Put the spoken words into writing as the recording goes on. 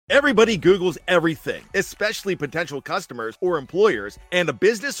Everybody Googles everything, especially potential customers or employers, and a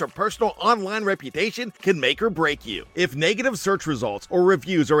business or personal online reputation can make or break you. If negative search results or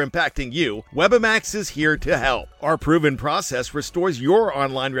reviews are impacting you, Webamax is here to help. Our proven process restores your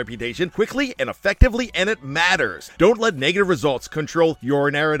online reputation quickly and effectively, and it matters. Don't let negative results control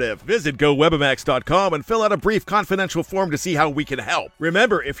your narrative. Visit GoWebamax.com and fill out a brief confidential form to see how we can help.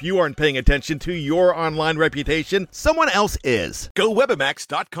 Remember, if you aren't paying attention to your online reputation, someone else is.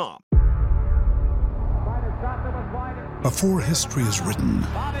 GoWebamax.com. Before history is written,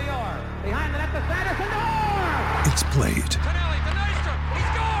 it's played.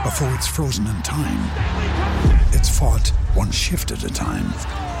 Before it's frozen in time, it's fought one shift at a time.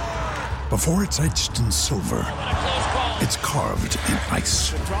 Before it's etched in silver, it's carved in ice.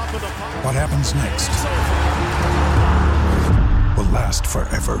 What happens next will last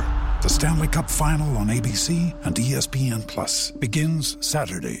forever. The Stanley Cup Final on ABC and ESPN Plus begins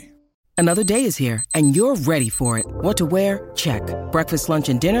Saturday. Another day is here, and you're ready for it. What to wear? Check. Breakfast, lunch,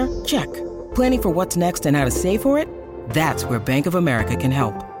 and dinner? Check. Planning for what's next and how to save for it? That's where Bank of America can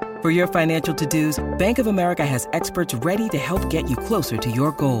help. For your financial to-dos, Bank of America has experts ready to help get you closer to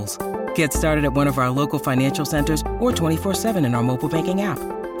your goals. Get started at one of our local financial centers or 24/7 in our mobile banking app.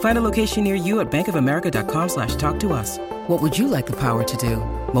 Find a location near you at bankofamerica.com/talktous. What would you like the power to do?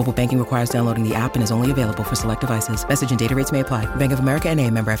 Mobile banking requires downloading the app and is only available for select devices. Message and data rates may apply. Bank of America N.A.,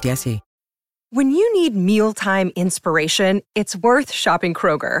 member FDIC. When you need mealtime inspiration, it's worth shopping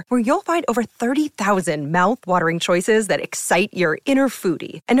Kroger, where you'll find over 30,000 mouth-watering choices that excite your inner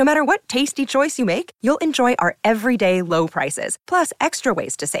foodie. And no matter what tasty choice you make, you'll enjoy our everyday low prices, plus extra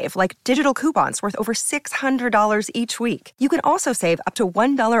ways to save, like digital coupons worth over $600 each week. You can also save up to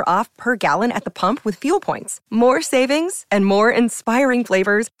 $1 off per gallon at the pump with fuel points. More savings and more inspiring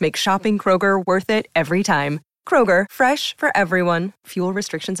flavors make shopping Kroger worth it every time. Kroger, fresh for everyone. Fuel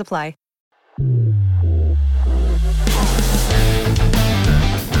restrictions apply.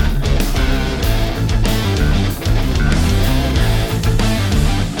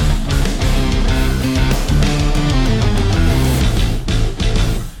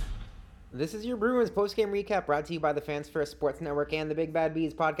 This is your Bruins post-game recap brought to you by the Fans First Sports Network and the Big Bad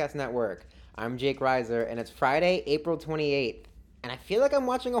Bees Podcast Network. I'm Jake Reiser, and it's Friday, April 28th, and I feel like I'm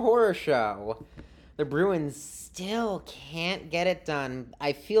watching a horror show. The Bruins still can't get it done.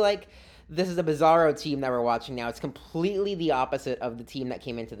 I feel like this is a bizarro team that we're watching now. It's completely the opposite of the team that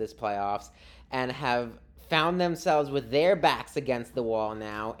came into this playoffs and have found themselves with their backs against the wall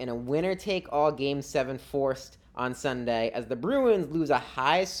now in a winner-take-all Game 7 forced on Sunday as the Bruins lose a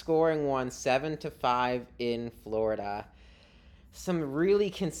high-scoring one 7-5 in Florida. Some really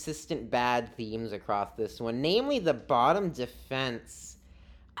consistent bad themes across this one, namely the bottom defense.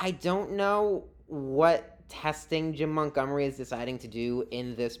 I don't know what testing Jim Montgomery is deciding to do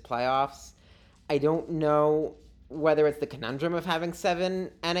in this playoffs. I don't know whether it's the conundrum of having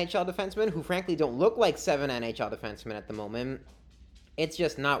 7 NHL defensemen, who frankly don't look like 7 NHL defensemen at the moment. It's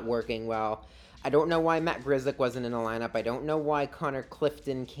just not working well. I don't know why Matt Grzelcyk wasn't in the lineup. I don't know why Connor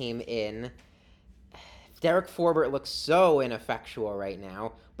Clifton came in. Derek Forbort looks so ineffectual right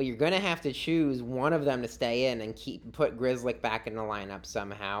now, but you're going to have to choose one of them to stay in and put Grzelcyk back in the lineup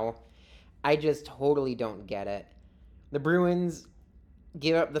somehow. I just totally don't get it. The Bruins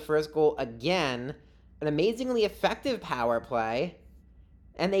give up the first goal again, an amazingly effective power play,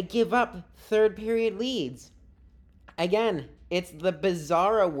 and they give up third period leads. Again, it's the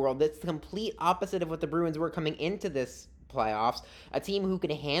bizarro world. It's the complete opposite of what the Bruins were coming into this playoffs. A team who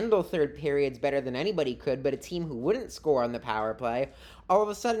could handle third periods better than anybody could, but a team who wouldn't score on the power play, all of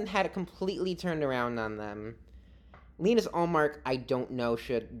a sudden had it completely turned around on them. Linus Ullmark, I don't know,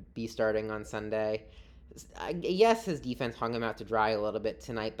 should be starting on Sunday. Yes, his defense hung him out to dry a little bit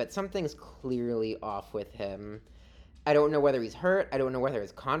tonight, but something's clearly off with him. I don't know whether he's hurt. I don't know whether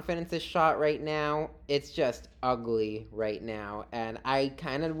his confidence is shot right now. It's just ugly right now, and I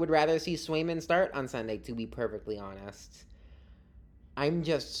kind of would rather see Swayman start on Sunday, to be perfectly honest. I'm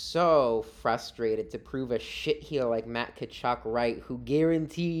just so frustrated to prove a shitheel like Matt Tkachuk right, who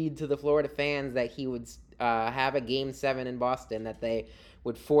guaranteed to the Florida fans that he would have a Game 7 in Boston, that they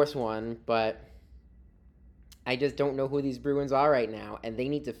would force one, but I just don't know who these Bruins are right now, and they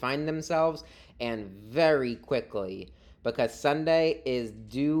need to find themselves, and very quickly, because Sunday is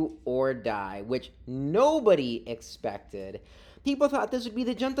do or die, which nobody expected. People thought this would be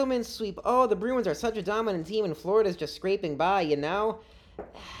the gentleman's sweep. Oh, the Bruins are such a dominant team, and Florida's just scraping by, you know?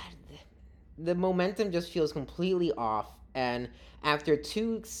 The momentum just feels completely off, and after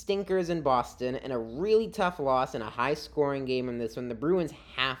 2 stinkers in Boston and a really tough loss in a high-scoring game in this one, the Bruins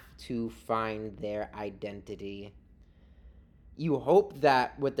have to find their identity. You hope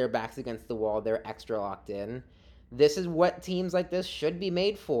that with their backs against the wall, they're extra locked in. This is what teams like this should be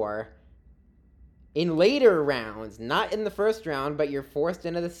made for. In later rounds, not in the first round, but you're forced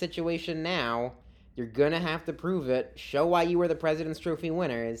into this situation now. You're going to have to prove it. Show why you were the President's Trophy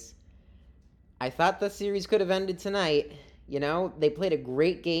winners. I thought the series could have ended tonight. You know, they played a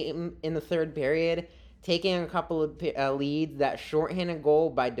great game in the third period, taking a couple of leads. That shorthanded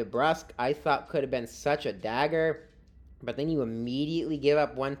goal by DeBrusque I thought could have been such a dagger. But then you immediately give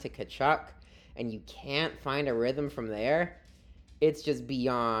up one to Tkachuk, and you can't find a rhythm from there. It's just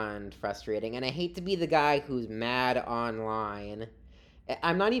beyond frustrating. And I hate to be the guy who's mad online.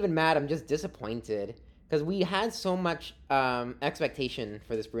 I'm not even mad, I'm just disappointed. Because we had so much expectation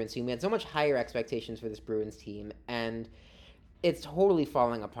for this Bruins team. We had so much higher expectations for this Bruins team. And it's totally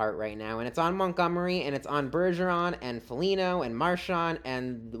falling apart right now. And it's on Montgomery, and it's on Bergeron, and Foligno, and Marchand,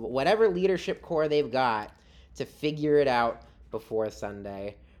 and whatever leadership core they've got to figure it out before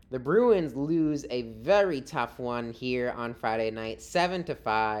Sunday. The Bruins lose a very tough one here on Friday night,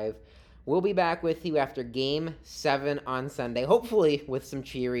 7-5. We'll be back with you after Game 7 on Sunday, hopefully with some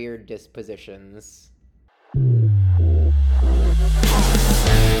cheerier dispositions.